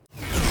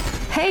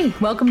Hey,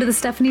 welcome to the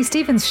Stephanie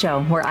Stevens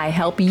Show, where I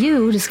help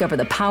you discover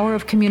the power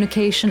of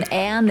communication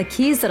and the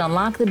keys that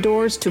unlock the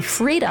doors to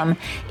freedom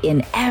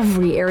in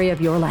every area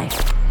of your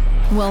life.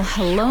 Well,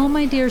 hello,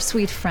 my dear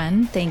sweet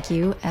friend. Thank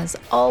you, as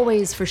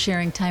always, for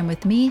sharing time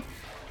with me.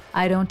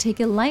 I don't take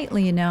it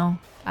lightly, you know.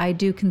 I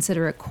do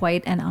consider it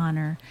quite an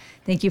honor.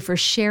 Thank you for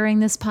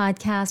sharing this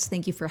podcast.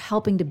 Thank you for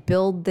helping to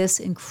build this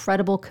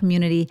incredible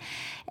community.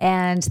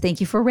 And thank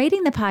you for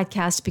rating the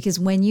podcast, because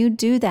when you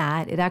do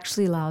that, it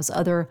actually allows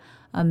other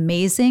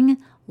amazing,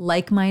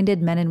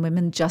 like-minded men and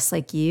women just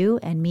like you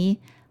and me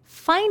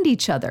find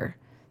each other.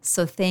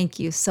 So thank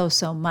you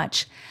so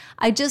much.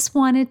 I just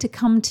wanted to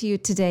come to you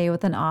today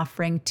with an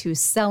offering to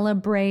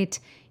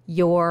celebrate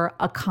your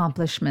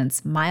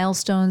accomplishments.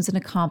 Milestones and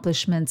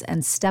accomplishments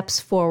and steps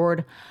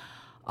forward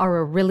are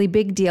a really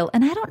big deal,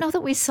 and I don't know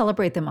that we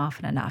celebrate them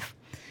often enough.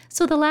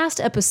 So the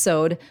last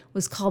episode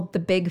was called The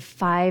Big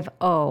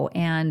 5-0,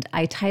 and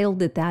I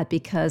titled it that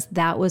because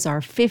that was our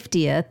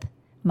 50th,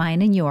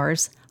 mine and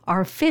yours,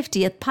 our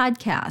 50th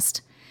podcast.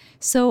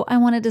 So I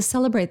wanted to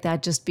celebrate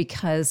that just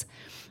because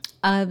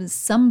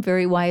some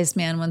very wise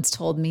man once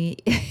told me,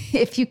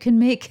 if you can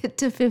make it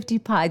to 50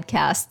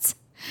 podcasts,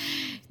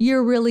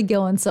 you're really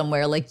going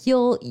somewhere. Like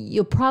you'll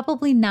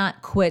probably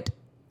not quit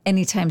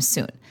anytime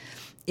soon.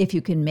 If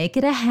you can make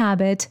it a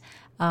habit.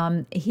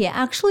 He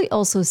actually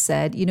also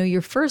said,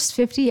 your first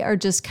 50 are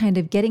just kind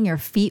of getting your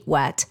feet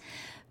wet.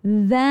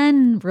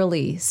 Then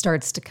really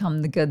starts to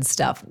come the good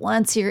stuff.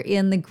 Once you're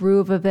in the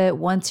groove of it,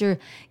 once you're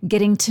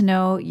getting to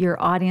know your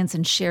audience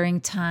and sharing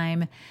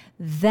time,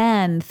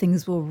 then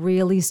things will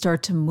really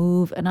start to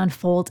move and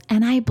unfold.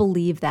 And I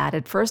believe that.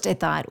 At first I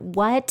thought,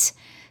 what?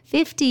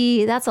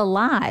 50? That's a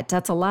lot.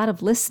 That's a lot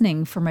of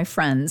listening for my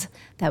friends.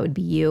 That would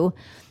be you.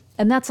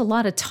 And that's a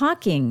lot of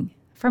talking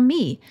from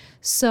me.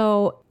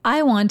 So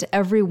I want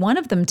every one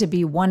of them to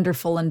be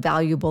wonderful and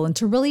valuable and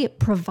to really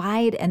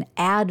provide and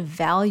add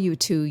value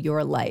to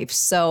your life.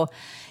 So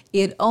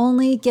it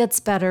only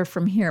gets better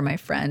from here, my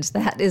friends.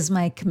 That is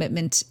my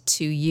commitment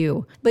to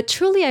you. But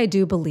truly, I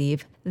do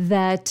believe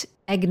that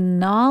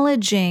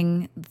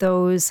acknowledging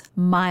those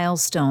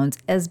milestones,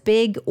 as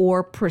big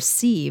or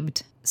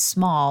perceived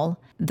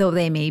small though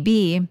they may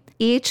be,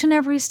 each and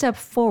every step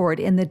forward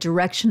in the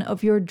direction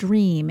of your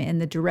dream, in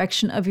the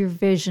direction of your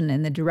vision,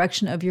 in the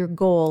direction of your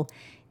goal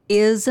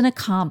is an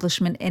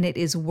accomplishment, and it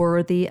is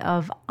worthy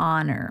of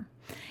honor.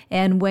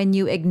 And when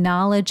you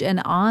acknowledge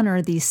and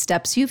honor these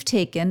steps you've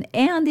taken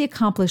and the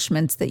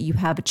accomplishments that you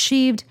have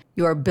achieved,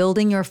 you are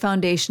building your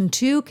foundation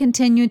to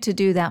continue to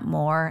do that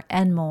more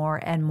and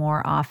more and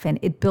more often.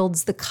 It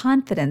builds the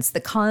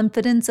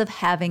confidence of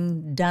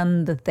having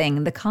done the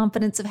thing, the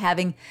confidence of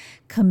having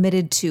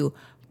committed to,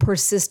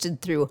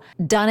 persisted through,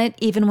 done it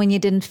even when you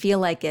didn't feel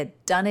like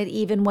it, done it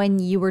even when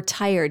you were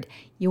tired.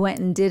 You went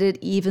and did it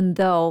even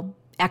though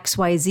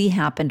XYZ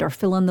happened, or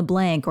fill in the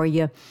blank, or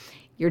your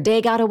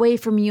day got away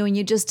from you and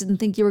you just didn't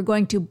think you were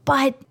going to,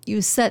 but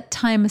you set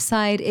time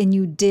aside and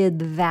you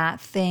did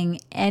that thing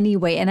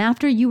anyway. And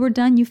after you were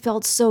done, you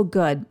felt so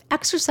good.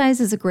 Exercise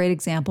is a great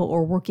example,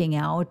 or working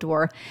out,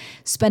 or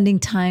spending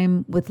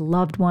time with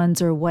loved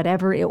ones, or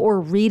whatever,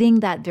 or reading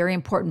that very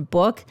important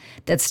book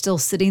that's still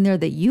sitting there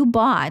that you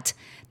bought,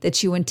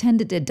 that you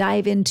intended to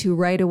dive into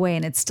right away,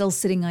 and it's still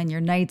sitting on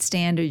your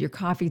nightstand or your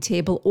coffee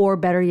table, or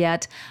better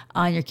yet,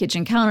 on your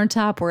kitchen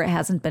countertop where it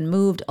hasn't been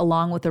moved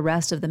along with the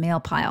rest of the mail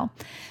pile.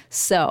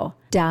 So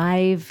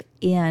dive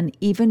in,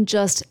 even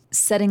just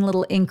setting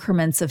little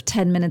increments of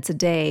 10 minutes a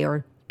day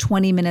or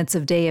 20 minutes a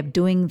day of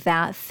doing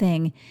that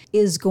thing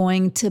is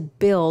going to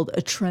build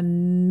a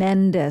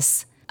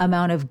tremendous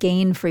amount of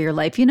gain for your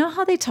life. You know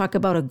how they talk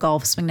about a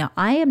golf swing? Now,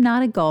 I am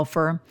not a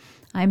golfer.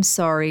 I'm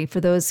sorry for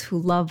those who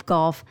love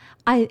golf.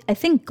 I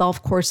think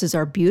golf courses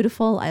are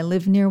beautiful. I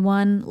live near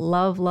one.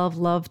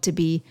 Love to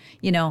be,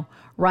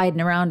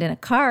 riding around in a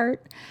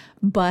cart,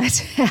 but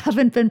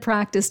haven't been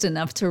practiced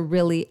enough to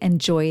really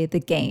enjoy the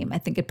game. I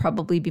think I'd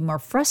probably be more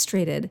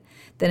frustrated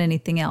than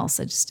anything else.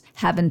 I just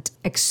haven't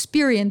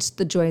experienced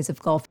the joys of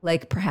golf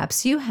like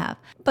perhaps you have.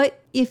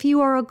 But if you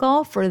are a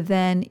golfer,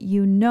 then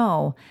you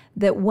know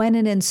that when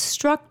an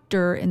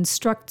instructor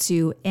instructs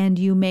you and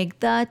you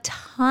make the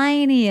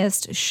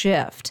tiniest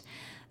shift,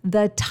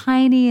 the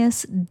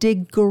tiniest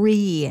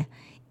degree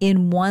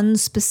in one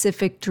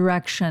specific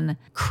direction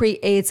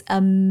creates a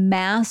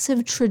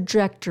massive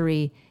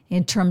trajectory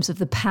in terms of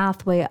the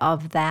pathway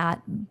of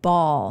that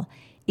ball.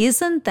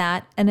 Isn't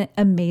that an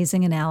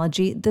amazing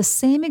analogy? The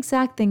same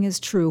exact thing is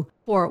true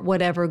for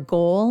whatever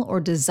goal or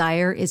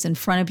desire is in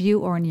front of you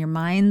or in your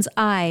mind's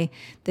eye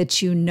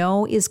that you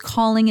know is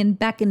calling and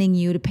beckoning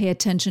you to pay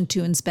attention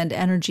to and spend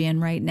energy in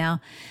right now,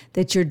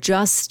 that you're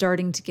just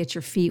starting to get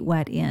your feet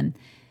wet in.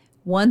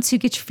 Once you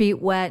get your feet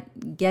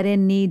wet, get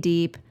in knee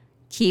deep,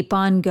 keep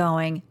on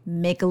going,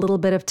 make a little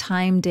bit of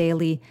time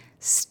daily,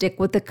 stick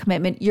with the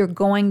commitment. You're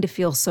going to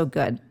feel so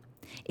good.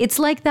 It's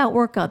like that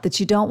workout that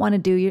you don't want to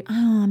do.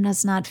 I'm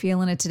just not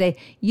feeling it today.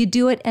 You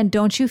do it, and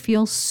don't you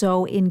feel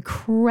so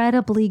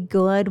incredibly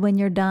good when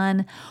you're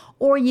done?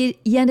 Or you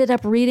ended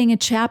up reading a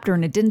chapter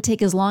and it didn't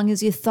take as long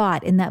as you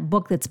thought in that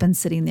book that's been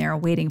sitting there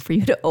waiting for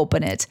you to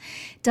open it.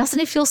 Doesn't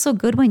it feel so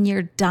good when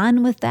you're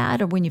done with that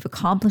or when you've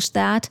accomplished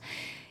that?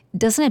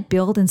 Doesn't it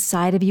build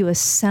inside of you a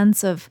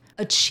sense of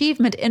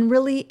achievement? And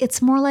really,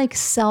 it's more like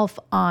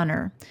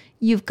self-honor.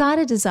 You've got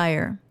a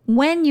desire.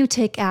 When you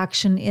take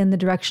action in the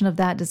direction of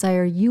that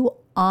desire, you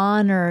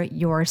honor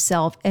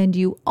yourself and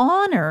you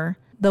honor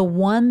the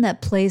one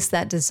that placed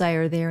that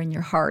desire there in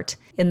your heart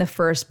in the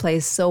first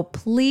place. So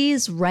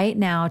please, right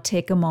now,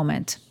 take a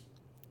moment.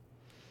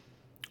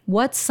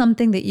 What's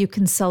something that you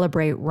can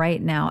celebrate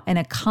right now? An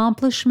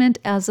accomplishment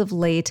as of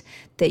late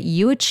that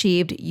you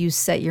achieved, you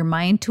set your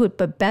mind to it,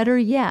 but better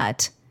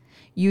yet,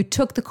 you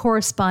took the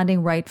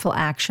corresponding rightful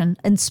action,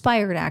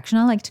 inspired action.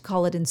 I like to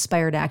call it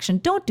inspired action.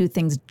 Don't do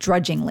things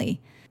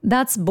drudgingly.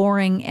 That's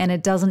boring and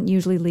it doesn't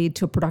usually lead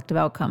to a productive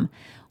outcome.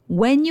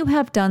 When you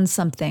have done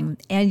something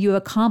and you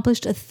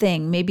accomplished a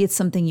thing, maybe it's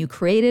something you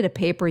created, a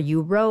paper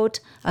you wrote,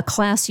 a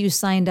class you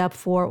signed up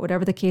for,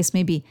 whatever the case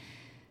may be.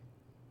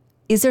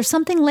 Is there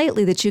something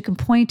lately that you can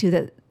point to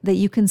that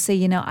you can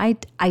say,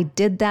 I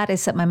did that, I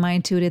set my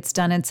mind to it, it's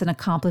done, it's an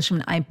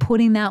accomplishment, I'm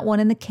putting that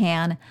one in the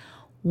can.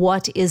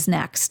 What is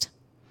next?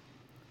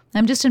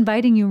 I'm just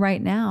inviting you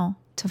right now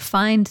to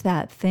find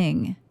that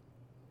thing.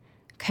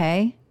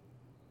 Okay?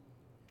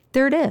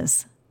 There it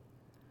is.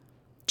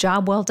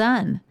 Job well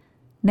done.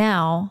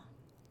 Now,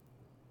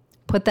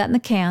 put that in the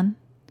can.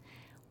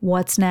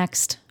 What's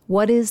next?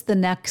 What is the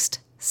next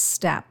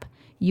step?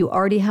 You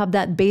already have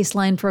that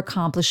baseline for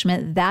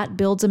accomplishment. That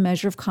builds a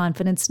measure of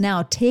confidence.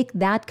 Now, take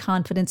that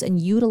confidence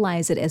and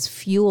utilize it as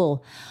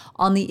fuel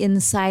on the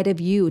inside of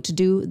you to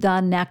do the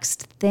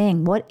next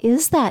thing. What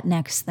is that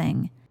next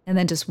thing? And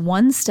then just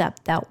one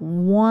step, that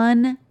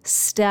one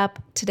step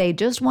today,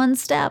 just one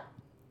step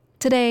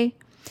today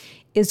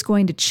is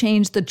going to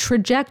change the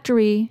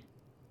trajectory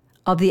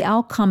of the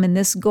outcome in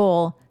this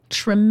goal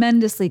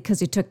tremendously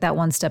because you took that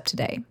one step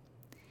today.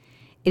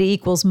 It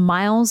equals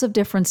miles of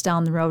difference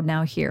down the road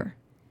now here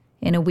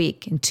in a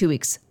week, in 2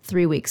 weeks,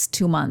 3 weeks,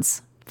 2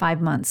 months,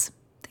 5 months.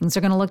 Things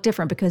are going to look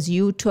different because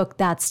you took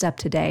that step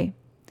today.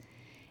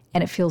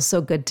 And it feels so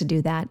good to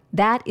do that.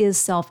 That is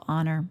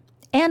self-honor.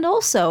 And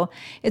also,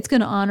 it's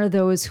going to honor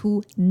those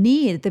who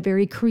need the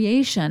very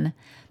creation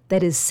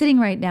that is sitting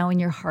right now in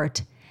your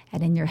heart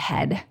and in your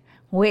head,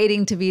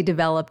 waiting to be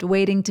developed,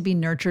 waiting to be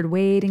nurtured,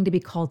 waiting to be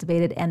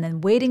cultivated, and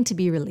then waiting to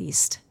be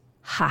released.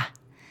 Ha!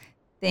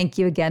 Thank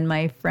you again,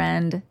 my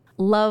friend.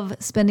 Love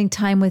spending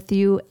time with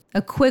you.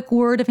 A quick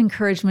word of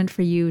encouragement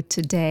for you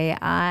today.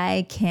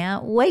 I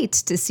can't wait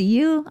to see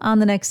you on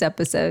the next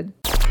episode.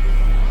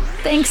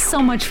 Thanks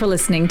so much for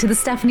listening to The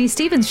Stephanie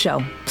Stevens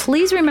Show.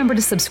 Please remember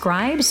to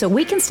subscribe so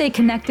we can stay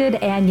connected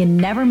and you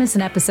never miss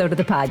an episode of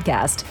the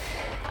podcast.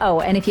 Oh,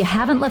 and if you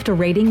haven't left a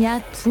rating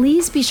yet,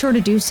 please be sure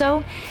to do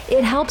so.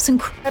 It helps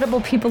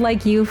incredible people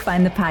like you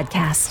find the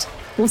podcast.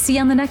 We'll see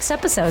you on the next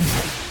episode.